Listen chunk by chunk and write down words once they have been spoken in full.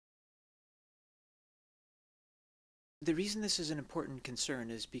The reason this is an important concern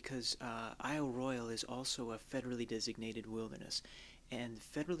is because Isle Royale is also a federally designated wilderness. And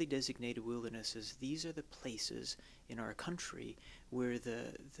federally designated wildernesses, these are the places in our country where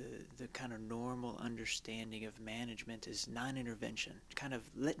the kind of normal understanding of management is non-intervention, kind of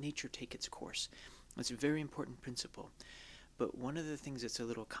let nature take its course. It's a very important principle. But one of the things that's a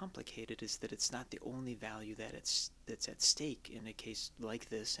little complicated is that it's not the only value that's at stake in a case like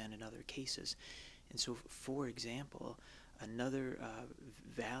this and in other cases. And so, for example, another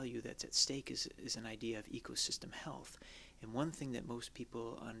value that's at stake is an idea of ecosystem health. And one thing that most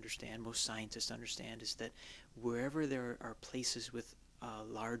people understand, most scientists understand, is that wherever there are places with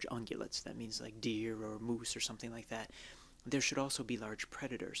large ungulates, that means like deer or moose or something like that, there should also be large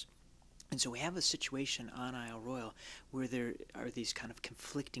predators. And so we have a situation on Isle Royale where there are these kind of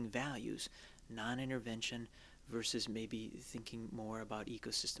conflicting values, non-intervention versus maybe thinking more about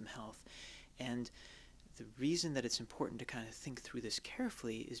ecosystem health. And the reason that it's important to kind of think through this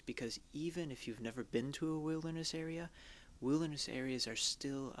carefully is because even if you've never been to a wilderness areas are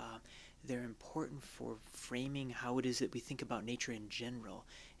still they're important for framing how it is that we think about nature in general.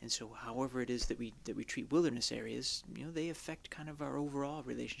 And so, however it is that we treat wilderness areas, they affect kind of our overall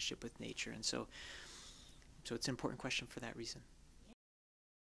relationship with nature. And so it's an important question for that reason.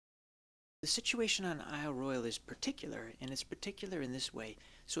 The situation on Isle Royale is particular, and it's particular in this way.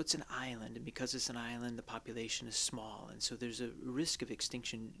 So it's an island, and because it's an island, the population is small, and so there's a risk of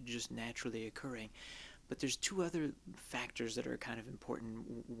extinction just naturally occurring. But there's two other factors that are kind of important.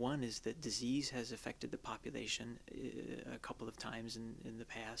 One is that disease has affected the population a couple of times in the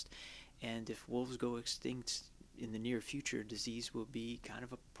past, and if wolves go extinct in the near future, disease will be kind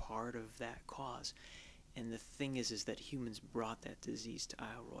of a part of that cause. And the thing is that humans brought that disease to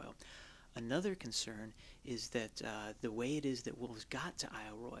Isle Royale. Another concern is that the way it is that wolves got to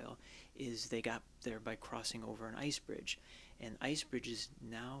Isle Royale is they got there by crossing over an ice bridge. And ice bridges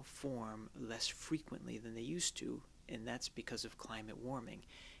now form less frequently than they used to, and that's because of climate warming.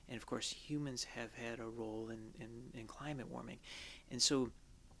 And of course, humans have had a role in climate warming. And so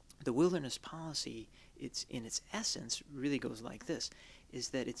the wilderness policy, it's in its essence, really goes like this, is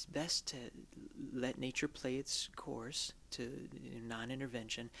that it's best to let nature play its course to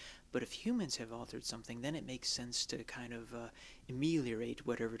non-intervention, but if humans have altered something, then it makes sense to kind of ameliorate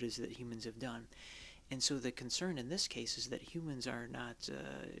whatever it is that humans have done. And so the concern in this case is that humans are not,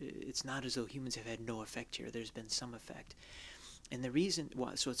 it's not as though humans have had no effect here. There's been some effect. And the reason,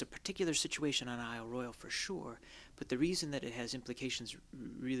 well, so it's a particular situation on Isle Royale for sure, but the reason that it has implications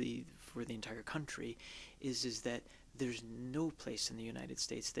really for the entire country is that there's no place in the United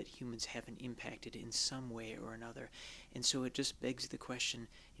States that humans haven't impacted in some way or another. And so it just begs the question,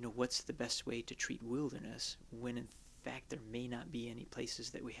 what's the best way to treat wilderness when in fact there may not be any places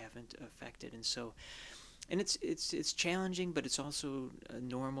that we haven't affected. And it's challenging, but it's also a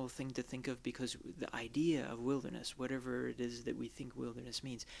normal thing to think of because the idea of wilderness, whatever it is that we think wilderness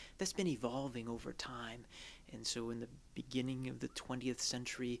means, that's been evolving over time. And so in the beginning of the 20th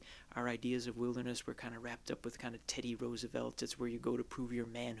century, our ideas of wilderness were kind of wrapped up with kind of Teddy Roosevelt. It's where you go to prove your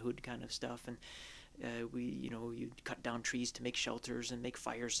manhood kind of stuff. And you cut down trees to make shelters and make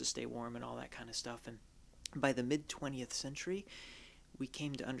fires to stay warm and all that kind of stuff. And by the mid 20th century, we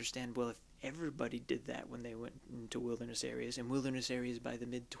came to understand, well, if everybody did that when they went into wilderness areas, and wilderness areas by the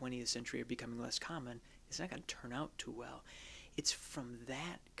mid 20th century are becoming less common, it's not going to turn out too well. It's from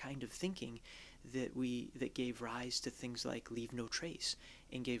that kind of thinking that gave rise to things like leave no trace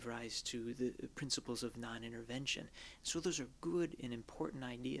and gave rise to the principles of non-intervention. So those are good and important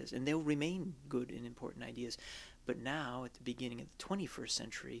ideas, and they'll remain good and important ideas. But now, at the beginning of the 21st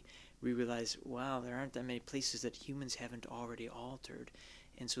century, we realize, wow, there aren't that many places that humans haven't already altered.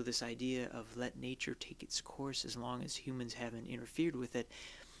 And so this idea of let nature take its course as long as humans haven't interfered with it,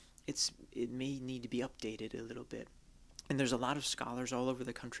 it may need to be updated a little bit. And there's a lot of scholars all over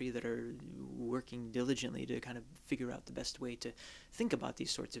the country that are working diligently to kind of figure out the best way to think about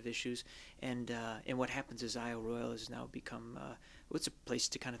these sorts of issues. And what happens is Isle Royale has now become it's a place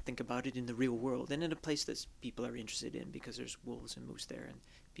to kind of think about it in the real world and in a place that people are interested in because there's wolves and moose there and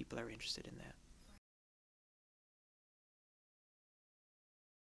people are interested in that.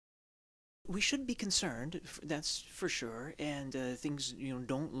 We should be concerned, that's for sure, and things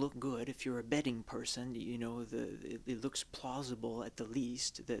don't look good. If you're a betting person, it looks plausible at the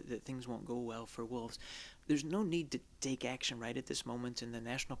least that things won't go well for wolves. There's no need to take action right at this moment, and the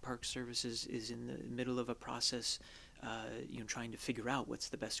National Park Service is in the middle of a process, trying to figure out what's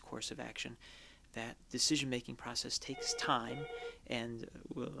the best course of action. That decision-making process takes time, and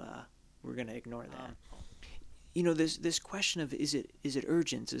we're going to ignore that. this question of is it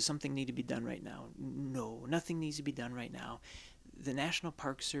urgent? Does something need to be done right now? No, nothing needs to be done right now. The National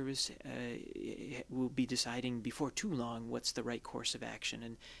Park Service will be deciding before too long what's the right course of action,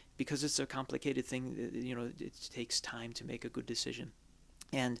 and because it's a complicated thing, it takes time to make a good decision.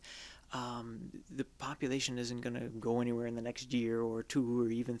 And the population isn't going to go anywhere in the next year or two or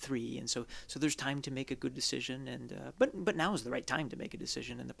even three, and so there's time to make a good decision. And but now is the right time to make a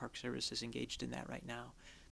decision, and the Park Service is engaged in that right now.